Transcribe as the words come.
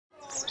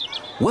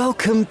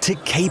Welcome to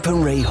Cape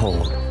and Ray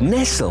Hall,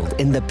 nestled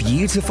in the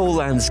beautiful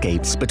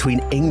landscapes between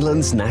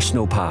England's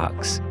national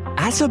parks.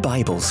 As a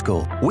Bible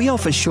school, we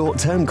offer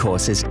short-term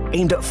courses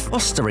aimed at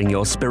fostering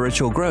your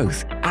spiritual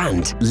growth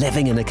and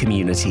living in a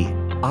community.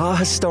 Our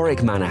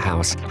historic manor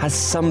house has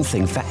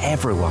something for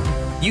everyone.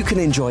 You can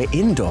enjoy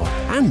indoor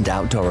and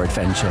outdoor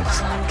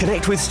adventures,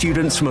 connect with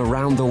students from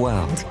around the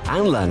world,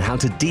 and learn how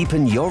to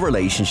deepen your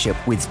relationship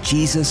with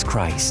Jesus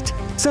Christ.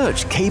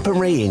 Search Cape and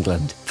Ray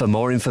England for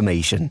more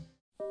information.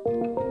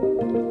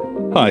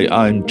 Hi,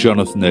 I'm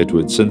Jonathan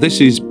Edwards, and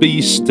this is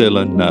Be Still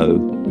and Know.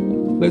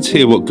 Let's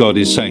hear what God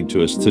is saying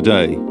to us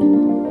today.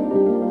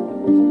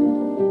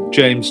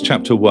 James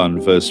chapter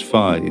 1, verse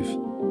 5.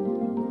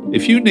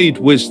 If you need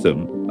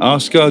wisdom,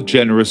 ask our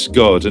generous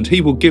God, and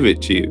he will give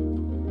it to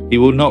you. He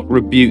will not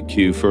rebuke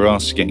you for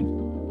asking.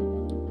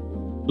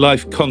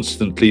 Life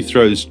constantly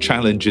throws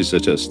challenges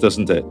at us,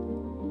 doesn't it?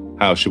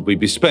 How should we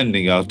be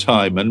spending our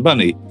time and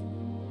money?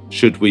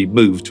 Should we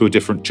move to a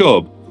different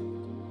job?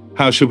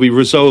 How should we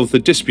resolve the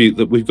dispute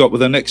that we've got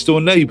with our next-door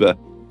neighbour?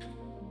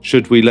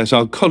 Should we let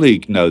our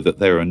colleague know that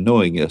they're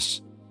annoying us?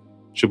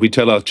 Should we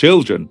tell our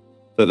children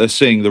that they're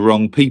seeing the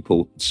wrong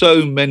people?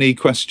 So many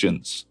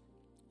questions.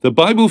 The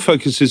Bible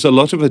focuses a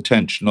lot of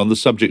attention on the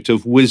subject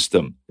of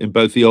wisdom in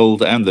both the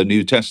Old and the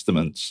New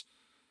Testaments.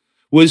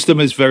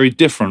 Wisdom is very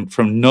different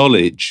from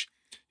knowledge.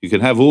 You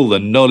can have all the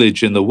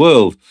knowledge in the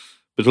world,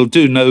 but it'll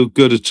do no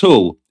good at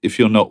all if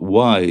you're not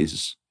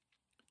wise.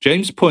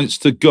 James points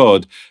to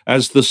God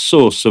as the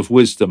source of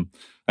wisdom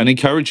and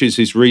encourages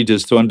his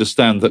readers to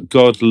understand that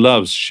God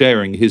loves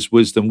sharing his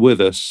wisdom with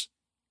us.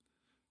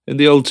 In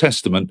the Old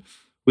Testament,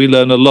 we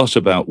learn a lot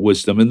about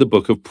wisdom in the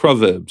book of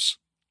Proverbs.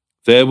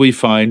 There we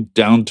find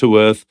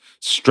down-to-earth,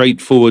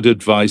 straightforward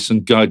advice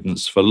and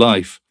guidance for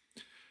life.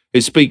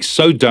 It speaks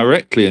so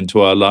directly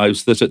into our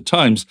lives that at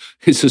times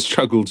it's a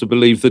struggle to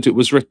believe that it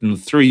was written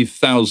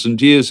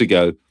 3,000 years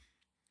ago.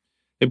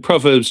 In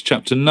Proverbs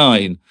chapter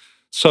 9,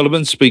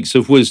 Solomon speaks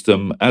of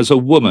wisdom as a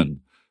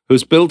woman who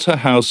has built her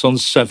house on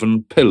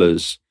 7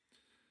 pillars.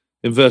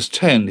 In verse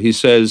 10, he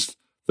says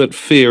that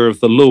fear of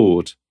the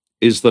Lord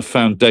is the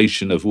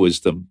foundation of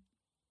wisdom.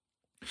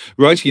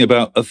 Writing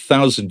about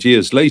 1,000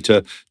 years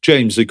later,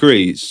 James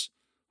agrees.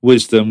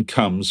 Wisdom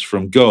comes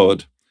from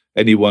God.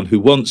 Anyone who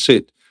wants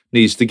it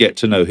needs to get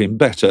to know him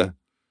better.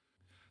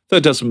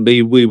 That doesn't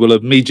mean we will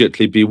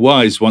immediately be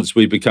wise once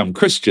we become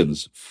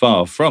Christians.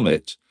 Far from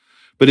it.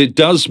 But it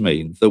does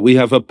mean that we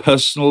have a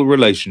personal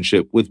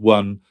relationship with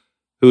one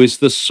who is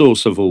the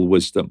source of all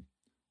wisdom,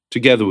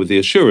 together with the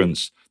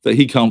assurance that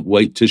he can't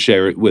wait to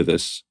share it with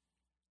us.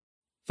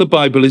 The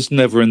Bible is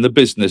never in the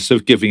business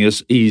of giving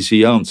us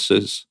easy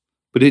answers,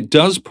 but it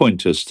does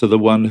point us to the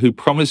one who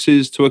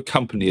promises to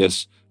accompany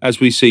us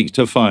as we seek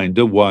to find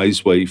a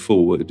wise way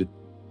forward.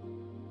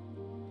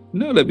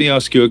 Now let me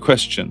ask you a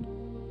question.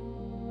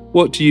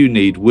 What do you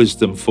need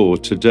wisdom for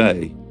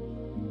today?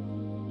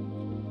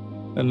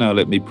 And now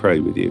let me pray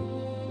with you.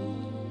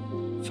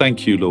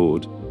 Thank you,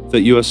 Lord,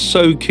 that you are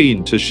so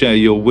keen to share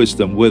your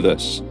wisdom with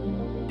us.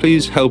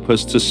 Please help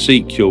us to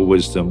seek your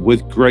wisdom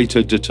with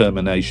greater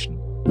determination.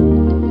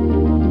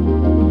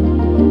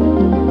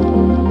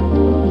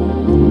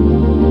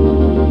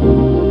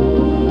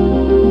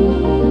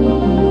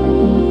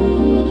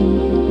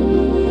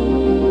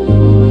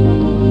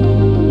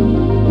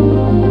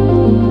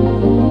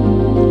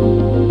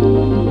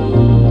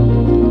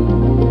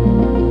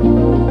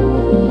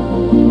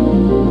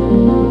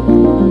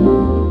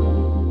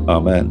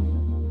 Amen.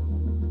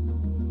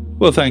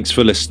 Well, thanks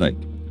for listening.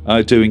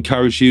 I do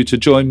encourage you to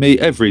join me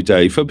every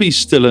day for Be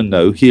Still and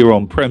Know here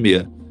on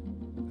Premier.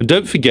 And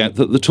don't forget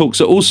that the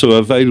talks are also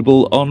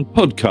available on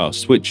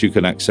podcast, which you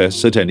can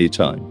access at any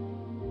time.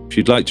 If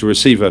you'd like to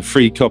receive a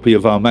free copy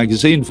of our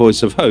magazine,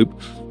 Voice of Hope,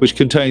 which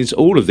contains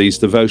all of these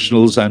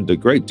devotionals and a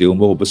great deal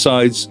more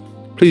besides,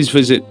 please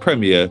visit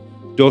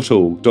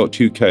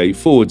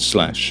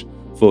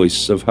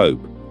premier.org.uk/Voice of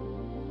Hope.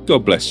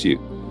 God bless you.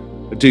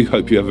 I do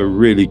hope you have a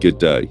really good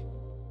day.